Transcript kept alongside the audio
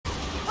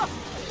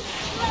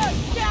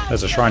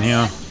There's a shrine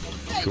here.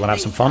 If you want to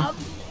have some fun.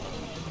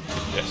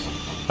 Yes.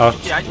 Oh,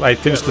 wait,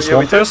 finish the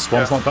swarm first.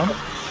 Swarm's not done.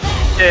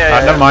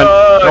 Yeah. Never mind.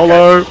 Okay.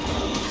 YOLO.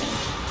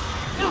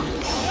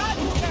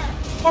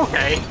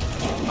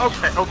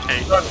 Okay.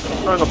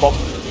 Throwing a bomb.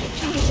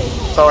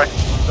 Sorry,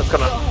 that's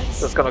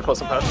gonna cause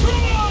some hurt.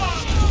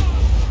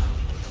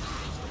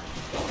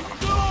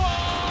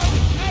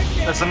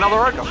 There's another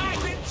ogre.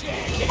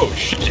 Oh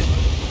shit.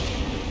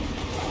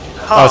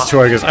 Oh, it's 2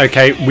 ogres.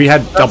 Okay, we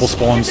had double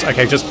spawns.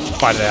 Okay, just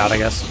fight it out, I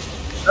guess.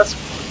 That's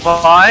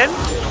fine.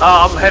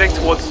 I'm heading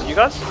towards you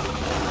guys.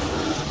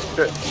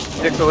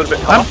 Nick's a little bit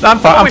I'm fine. I'm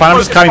fine. I'm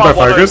just cutting both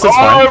ogres. It's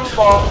fine.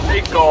 Oh my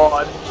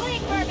god.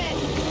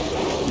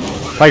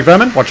 Plague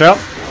vermin, watch out.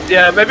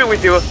 Yeah, maybe we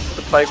deal with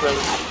the plague vermin.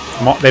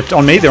 They're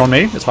on me. They're on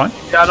me. It's fine.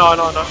 Yeah, no.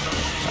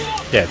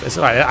 Yeah, it's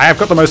alright. I've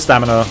got the most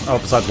stamina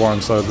besides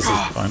Warren, so this is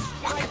fine.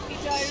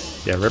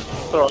 Yeah, rip.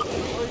 Alright.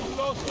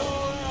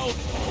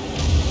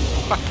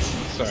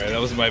 Sorry, that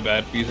was my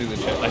bad for using the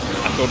chat. I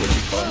thought it would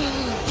be fun.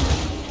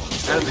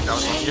 I don't think that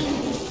was on you.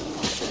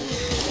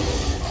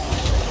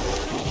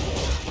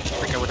 I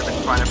think I would have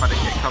been fine if I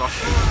didn't get cut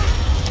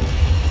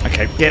off.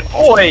 Okay, get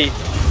off. Oi!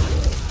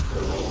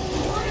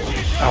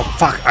 Oh,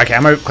 fuck. Okay,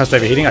 I'm close to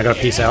overheating. I gotta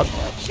peace out.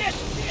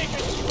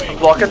 I'm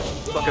blocking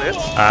it.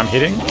 I'm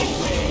hitting.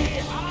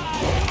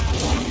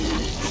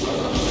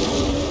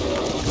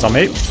 It's on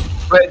me.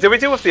 Wait, did we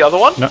deal with the other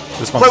one? No,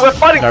 this one's... Wait, we're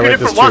fighting no, two wait,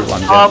 different there's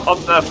ones.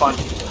 Yeah. Fine.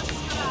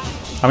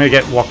 I'm gonna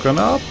get Walken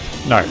up.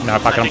 No,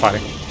 fuck it, I'm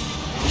fighting.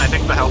 I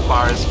think the health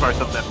bar is both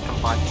of them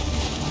combined.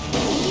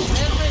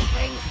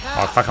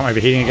 Oh, fuck, I'm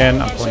overheating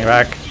again. I'm pulling it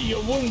back.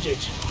 You're wounded.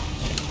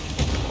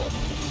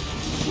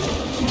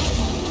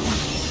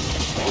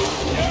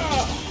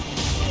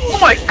 Oh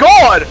my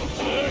god!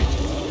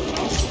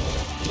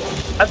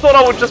 I thought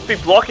I would just be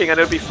blocking and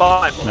it would be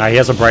fine. No, he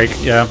has a break,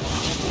 yeah.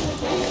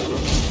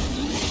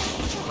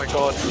 Oh my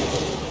god.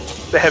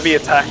 The heavy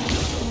attack.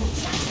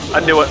 I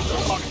knew it.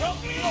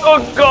 Oh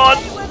god!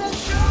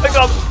 I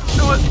got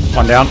do it.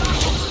 One down.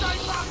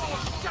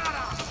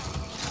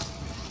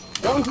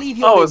 Don't leave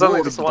your Oh, it was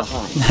only just one.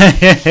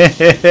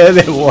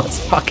 There was.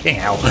 Fucking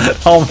hell.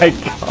 Oh my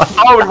god.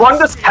 Oh, one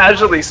just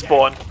casually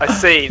spawned. I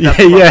see.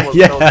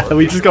 Yeah.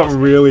 We just got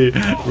really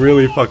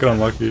fucking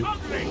unlucky.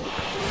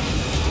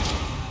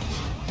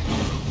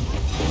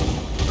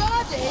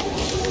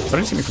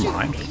 Somebody see me from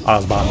behind? Oh,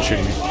 it's Barton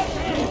shooting me.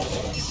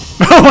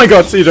 Oh my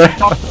god, CJ!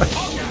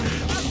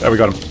 There, we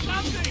got him.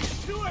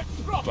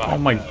 Oh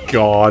my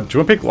god. Do you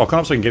want to pick Lock on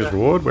up so we can get his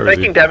reward? Where is he?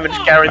 Making damage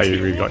Oh, guaranteed.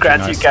 you really got you,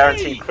 Grants you nice.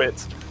 guaranteed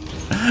crits.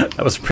 That was